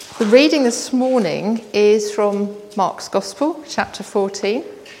The reading this morning is from Mark's Gospel, chapter 14,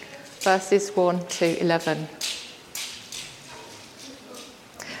 verses 1 to 11.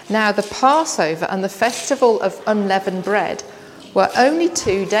 Now the Passover and the festival of unleavened bread were only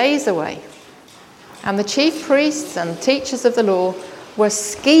 2 days away, and the chief priests and teachers of the law were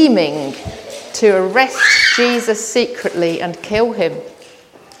scheming to arrest Jesus secretly and kill him.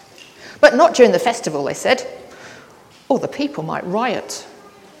 But not during the festival, they said, or the people might riot.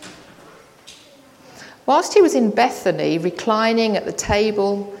 Whilst he was in Bethany, reclining at the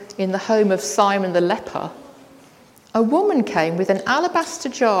table in the home of Simon the leper, a woman came with an alabaster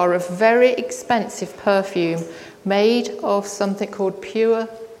jar of very expensive perfume made of something called pure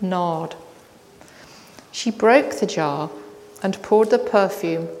nard. She broke the jar and poured the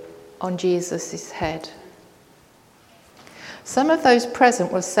perfume on Jesus' head. Some of those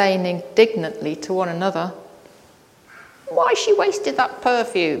present were saying indignantly to one another, "Why she wasted that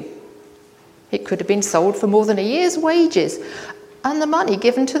perfume? It could have been sold for more than a year's wages and the money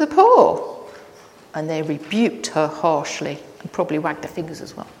given to the poor." And they rebuked her harshly and probably wagged their fingers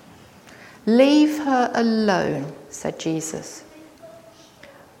as well. "Leave her alone," said Jesus.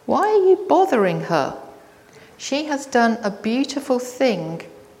 "Why are you bothering her? She has done a beautiful thing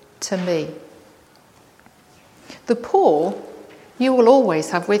to me. The poor you will always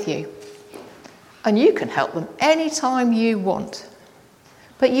have with you, and you can help them any time you want.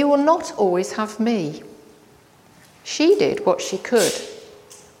 But you will not always have me. She did what she could.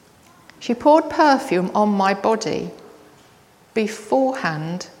 She poured perfume on my body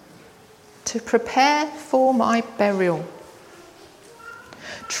beforehand to prepare for my burial.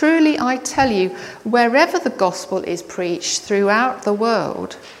 Truly, I tell you, wherever the gospel is preached throughout the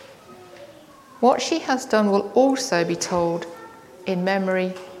world, what she has done will also be told in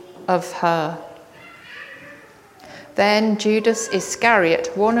memory of her." Then Judas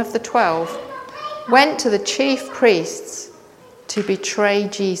Iscariot, one of the 12, went to the chief priests to betray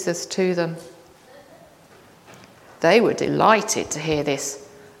Jesus to them. They were delighted to hear this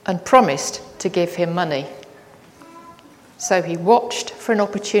and promised to give him money. So he watched for an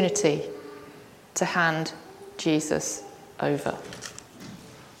opportunity to hand Jesus over.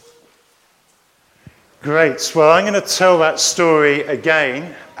 Great. Well, I'm going to tell that story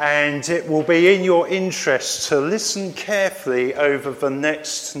again, and it will be in your interest to listen carefully over the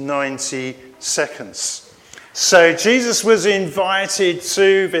next 90 seconds. So Jesus was invited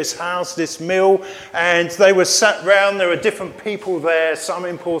to this house, this meal, and they were sat round. There were different people there, some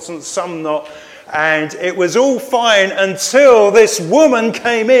important, some not. And it was all fine until this woman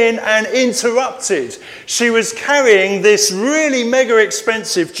came in and interrupted. She was carrying this really mega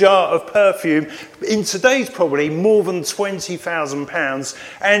expensive jar of perfume, in today's probably more than £20,000,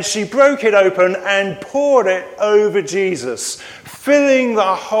 and she broke it open and poured it over Jesus, filling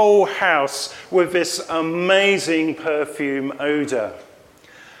the whole house with this amazing perfume odour.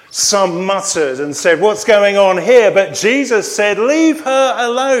 Some muttered and said, "What's going on here?" But Jesus said, "Leave her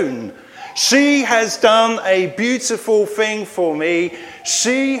alone. She has done a beautiful thing for me.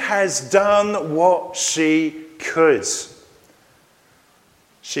 She has done what she could.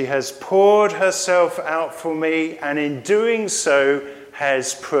 She has poured herself out for me, and in doing so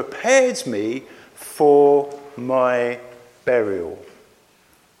has prepared me for my burial."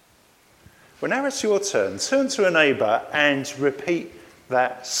 Well, now it's your turn. Turn to a neighbour and repeat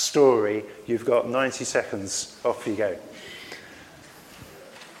that story. You've got 90 seconds. Off you go.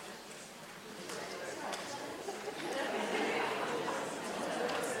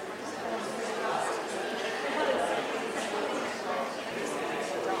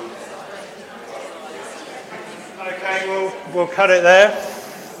 Okay, we'll cut it there.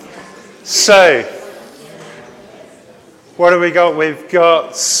 So, what have we got? We've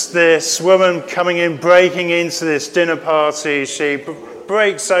got this woman coming in, breaking into this dinner party. She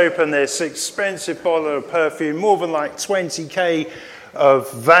breaks open this expensive bottle of perfume, more than like 20k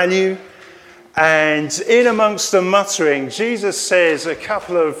of value. And in amongst the muttering, Jesus says a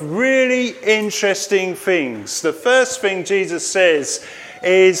couple of really interesting things. The first thing Jesus says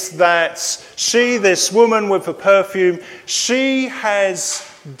is that she, this woman with the perfume, she has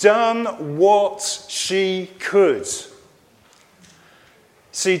done what she could.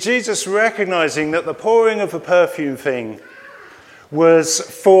 See, Jesus recognizing that the pouring of the perfume thing was,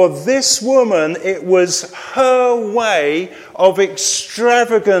 for this woman, it was her way of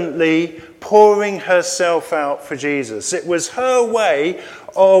extravagantly pouring herself out for Jesus. It was her way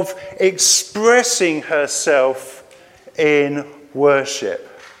of expressing herself in worship.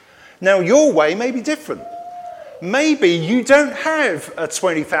 Now, your way may be different. maybe you don't have a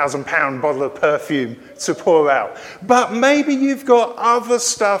 £20,000 bottle of perfume to pour out, but maybe you've got other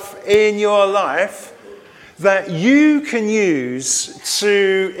stuff in your life that you can use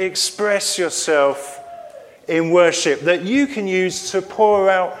to express yourself in worship, that you can use to pour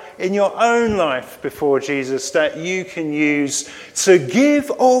out in your own life before Jesus, that you can use to give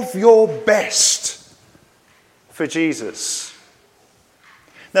of your best for Jesus.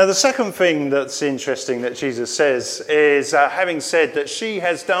 Now, the second thing that's interesting that Jesus says is, having said that she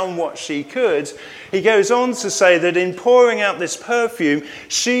has done what she could, he goes on to say that in pouring out this perfume,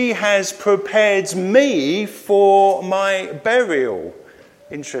 she has prepared me for my burial.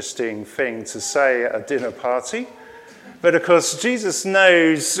 Interesting thing to say at a dinner party. But of course, Jesus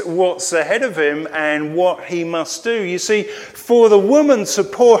knows what's ahead of him and what he must do. You see, for the woman to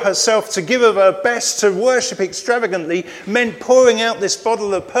pour herself, to give of her best, to worship extravagantly, meant pouring out this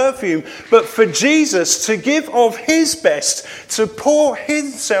bottle of perfume. But for Jesus to give of his best, to pour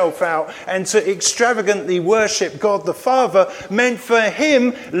himself out and to extravagantly worship God the Father, meant for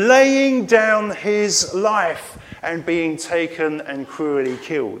him laying down his life and being taken and cruelly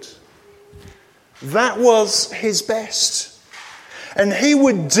killed. That was his best. And he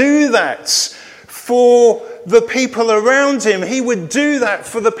would do that for the people around him. He would do that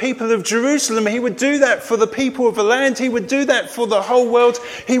for the people of Jerusalem. He would do that for the people of the land. He would do that for the whole world.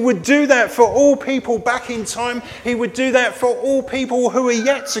 He would do that for all people back in time. He would do that for all people who are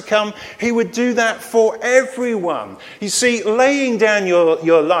yet to come. He would do that for everyone. You see, laying down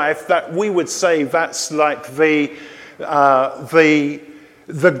your life, that we would say that's like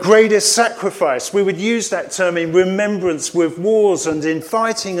the greatest sacrifice. We would use that term in remembrance with wars and in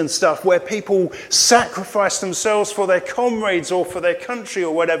fighting and stuff, where people sacrifice themselves for their comrades or for their country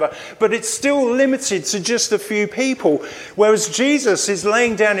or whatever. But it's still limited to just a few people. Whereas Jesus is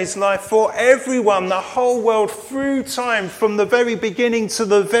laying down his life for everyone, the whole world, through time, from the very beginning to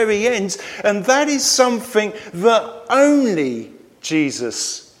the very end. And that is something that only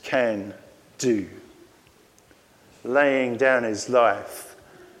Jesus can do. Laying down his life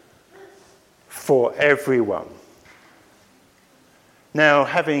for everyone. Now,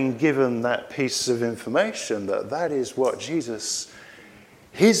 having given that piece of information, that is what Jesus,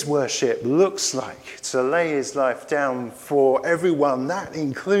 his worship looks like, to lay his life down for everyone. That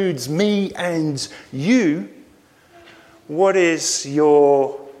includes me and you. What is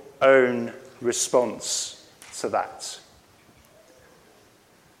your own response to that?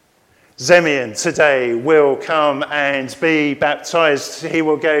 Zemian today will come and be baptized. He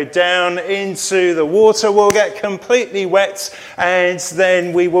will go down into the water, will get completely wet, and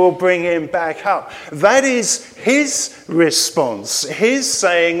then we will bring him back up. That is his response. His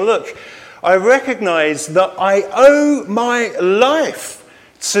saying, look, I recognize that I owe my life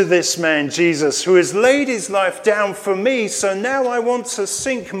to this man Jesus, who has laid his life down for me. So now I want to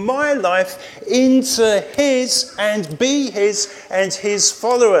sink my life into his and be his and his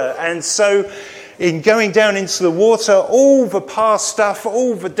follower. And so in going down into the water, all the past stuff,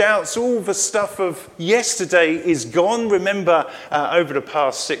 all the doubts, all the stuff of yesterday is gone. Remember, over the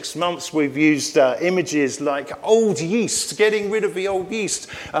past 6 months, we've used images like old yeast, getting rid of the old yeast,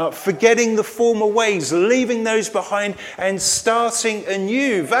 forgetting the former ways, leaving those behind and starting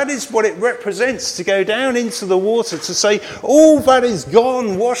anew. That is what it represents, to go down into the water, to say all that is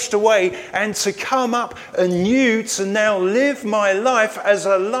gone, washed away, and to come up anew, to now live my life as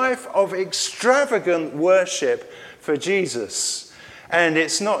a life of extravagant worship for Jesus. And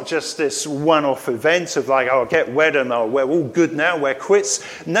it's not just this one-off event of like, oh, get wet and oh, we're all good now, we're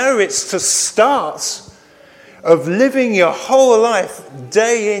quits. No, it's to start of living your whole life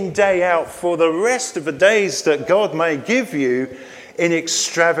day in, day out for the rest of the days that God may give you in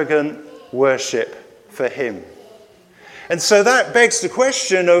extravagant worship for him. And so that begs the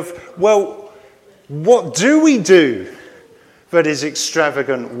question of, well, what do we do that is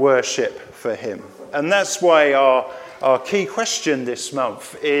extravagant worship for him? And that's why our key question this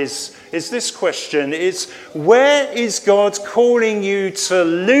month is this question. It's, where is God calling you to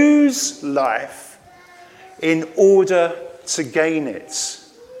lose life in order to gain it?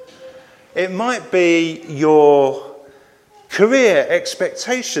 It might be your career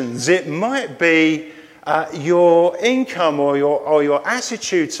expectations. It might be your income or your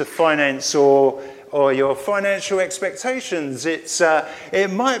attitude to finance or your financial expectations.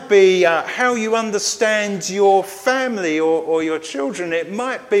 It might be how you understand your family or your children. It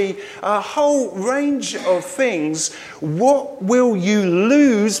might be a whole range of things. What will you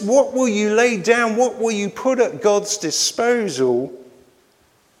lose? What will you lay down? What will you put at God's disposal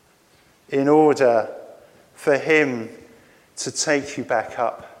in order for him to take you back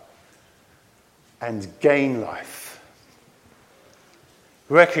up and gain life.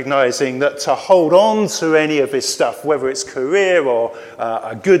 Recognizing that to hold on to any of this stuff, whether it's career or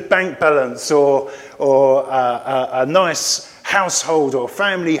a good bank balance or a nice household or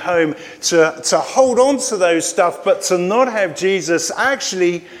family home, to hold on to those stuff, but to not have Jesus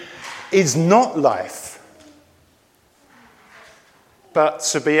actually is not life. But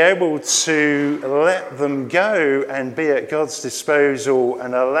to be able to let them go and be at God's disposal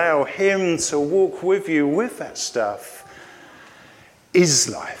and allow him to walk with you with that stuff is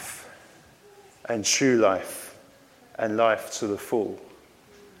life, and true life, and life to the full.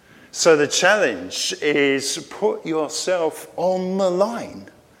 So the challenge is put yourself on the line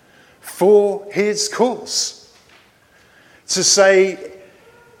for his cause. To say,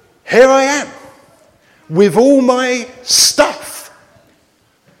 here I am, with all my stuff.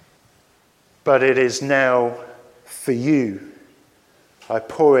 But it is now for you. I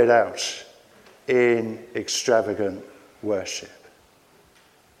pour it out in extravagant worship.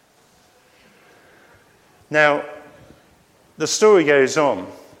 Now, the story goes on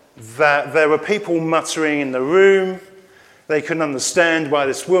that there were people muttering in the room. They couldn't understand why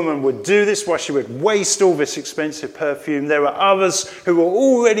this woman would do this, why she would waste all this expensive perfume. There were others who were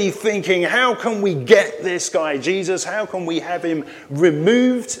already thinking, how can we get this guy Jesus? How can we have him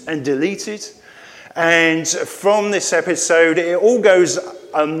removed and deleted? And from this episode, it all goes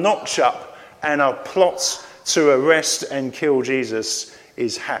a notch up, and a plot to arrest and kill Jesus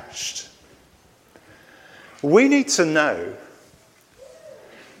is hatched. We need to know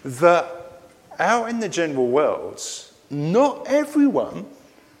that out in the general world, not everyone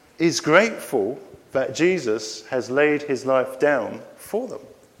is grateful that Jesus has laid his life down for them.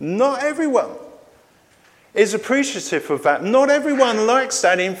 Not everyone is appreciative of that. Not everyone likes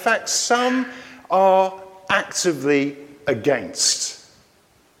that. In fact, some are actively against.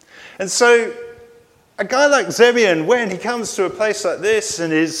 And so a guy like Zebion, when he comes to a place like this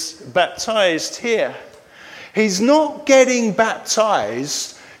and is baptized here, he's not getting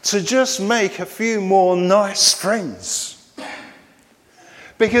baptized to just make a few more nice friends.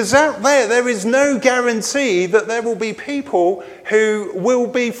 Because out there is no guarantee that there will be people who will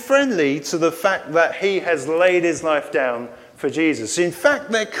be friendly to the fact that he has laid his life down for Jesus. In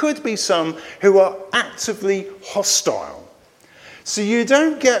fact, there could be some who are actively hostile. So you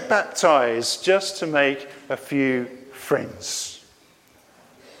don't get baptized just to make a few friends.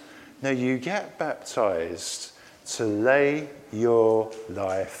 No, you get baptized to lay your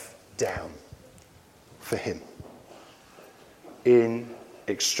life down for him in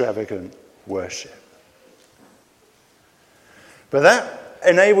extravagant worship. But that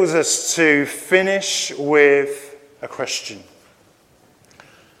enables us to finish with a question.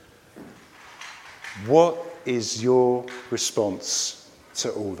 What is your response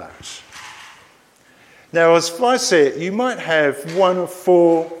to all that? Now, as I see it, you might have one of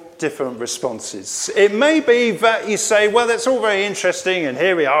four different responses. It may be that you say, well, that's all very interesting, and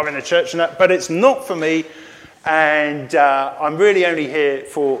here we are in a church and that, but it's not for me, and I'm really only here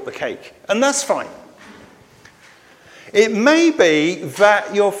for the cake. And that's fine. It may be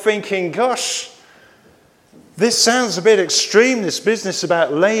that you're thinking, gosh, this sounds a bit extreme, this business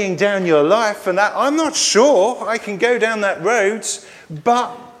about laying down your life and that. I'm not sure I can go down that road,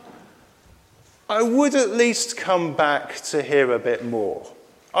 but I would at least come back to hear a bit more.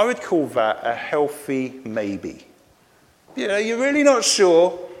 I would call that a healthy maybe. You know, you're really not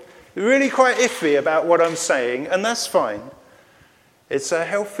sure, you're really quite iffy about what I'm saying, and that's fine. It's a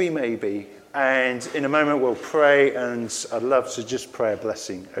healthy maybe, and in a moment we'll pray, and I'd love to just pray a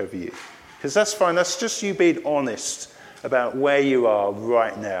blessing over you. Because that's fine, that's just you being honest about where you are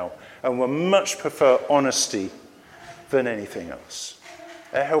right now. And we'll much prefer honesty than anything else.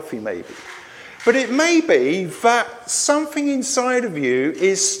 A healthy maybe. But it may be that something inside of you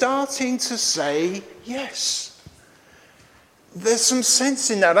is starting to say yes. There's some sense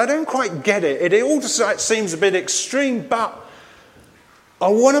in that. I don't quite get it. It all just seems a bit extreme, but I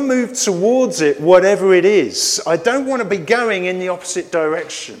want to move towards it, whatever it is. I don't want to be going in the opposite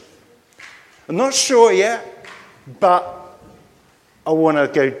direction. I'm not sure yet, but I want to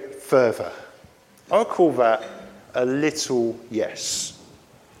go further. I'll call that a little yes.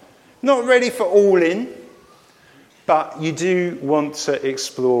 Not ready for all in, but you do want to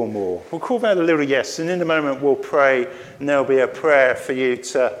explore more. We'll call that a little yes, and in a moment we'll pray, and there'll be a prayer for you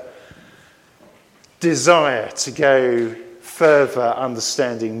to desire to go further,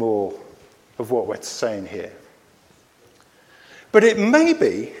 understanding more of what we're saying here. But it may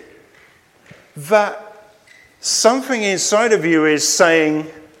be that something inside of you is saying,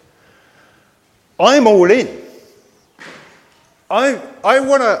 I'm all in. I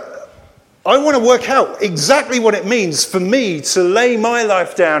want to I want to work out exactly what it means for me to lay my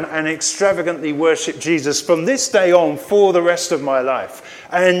life down and extravagantly worship Jesus from this day on for the rest of my life.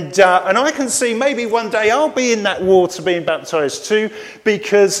 And I can see maybe one day I'll be in that water being baptized too,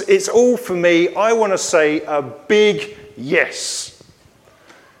 because it's all for me. I want to say a big yes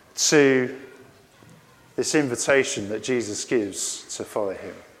to this invitation that Jesus gives to follow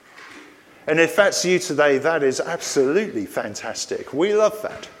him. And if that's you today, that is absolutely fantastic. We love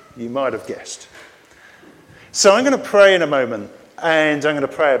that. You might have guessed. So I'm going to pray in a moment, and I'm going to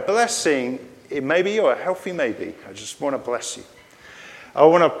pray a blessing. It may be or a healthy maybe. I just want to bless you. I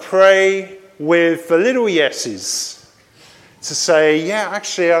want to pray with the little yeses to say, yeah,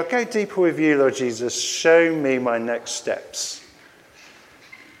 actually, I'll go deeper with you, Lord Jesus. Show me my next steps.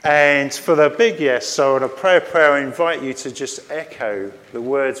 And for the big yes, I want to pray a prayer. I invite you to just echo the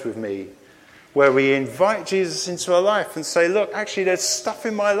words with me, where we invite Jesus into our life and say, look, actually there's stuff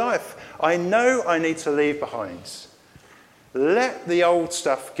in my life I know I need to leave behind. Let the old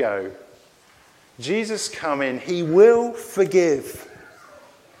stuff go. Jesus, come in. He will forgive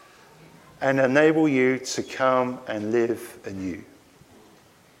and enable you to come and live anew.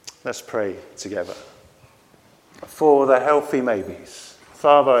 Let's pray together. For the healthy maybes.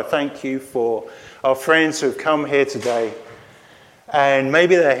 Father, I thank you for our friends who have come here today. And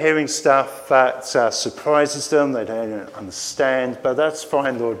maybe they're hearing stuff that surprises them, they don't understand, but that's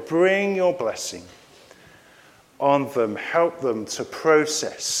fine, Lord. Bring your blessing on them. Help them to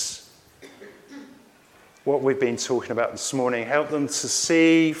process what we've been talking about this morning. Help them to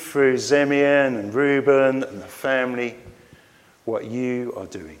see through Zemian and Reuben and the family what you are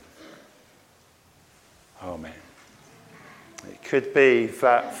doing. Amen. It could be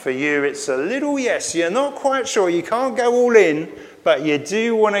that for you it's a little yes. You're not quite sure. You can't go all in, but you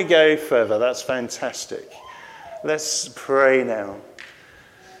do want to go further. That's fantastic. Let's pray now.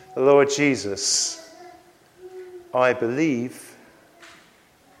 Lord Jesus, I believe.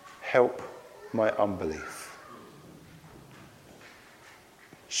 Help my unbelief.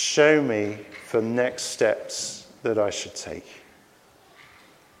 Show me the next steps that I should take.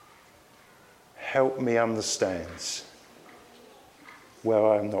 Help me understand where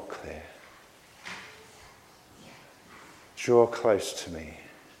I am not clear. Draw close to me.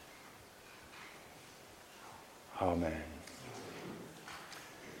 Amen.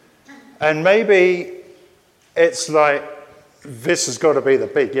 And maybe it's like, this has got to be the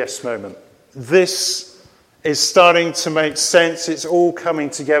big yes moment. This is starting to make sense. It's all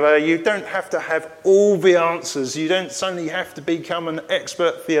coming together. You don't have to have all the answers. You don't suddenly have to become an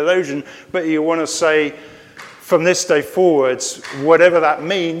expert theologian, but you want to say, from this day forwards, whatever that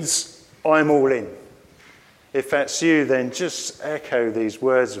means, I'm all in. If that's you, then just echo these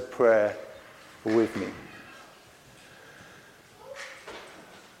words of prayer with me.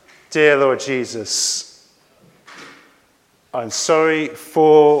 Dear Lord Jesus, I'm sorry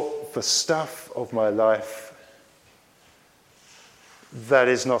for the stuff of my life that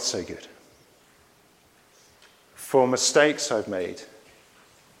is not so good, for mistakes I've made,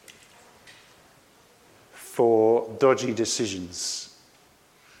 for dodgy decisions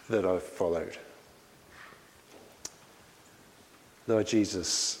that I've followed. Lord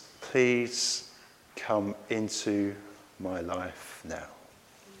Jesus, please come into my life now.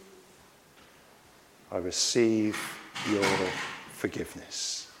 I receive your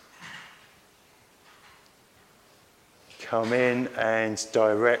forgiveness. Come in and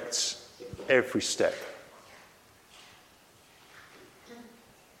direct every step.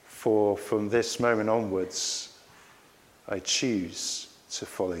 For from this moment onwards, I choose to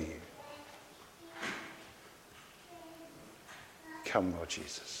follow you. Come, Lord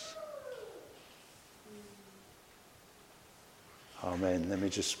Jesus. Amen. Let me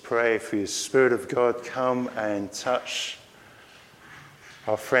just pray for your Spirit of God. Come and touch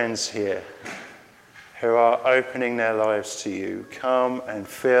our friends here who are opening their lives to you. Come and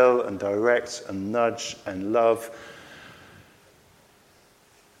fill and direct and nudge and love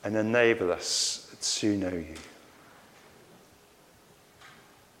and enable us to know you.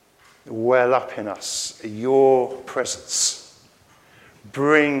 Well up in us your presence.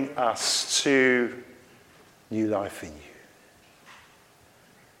 Bring us to new life in you,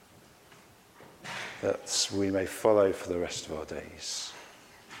 that we may follow for the rest of our days.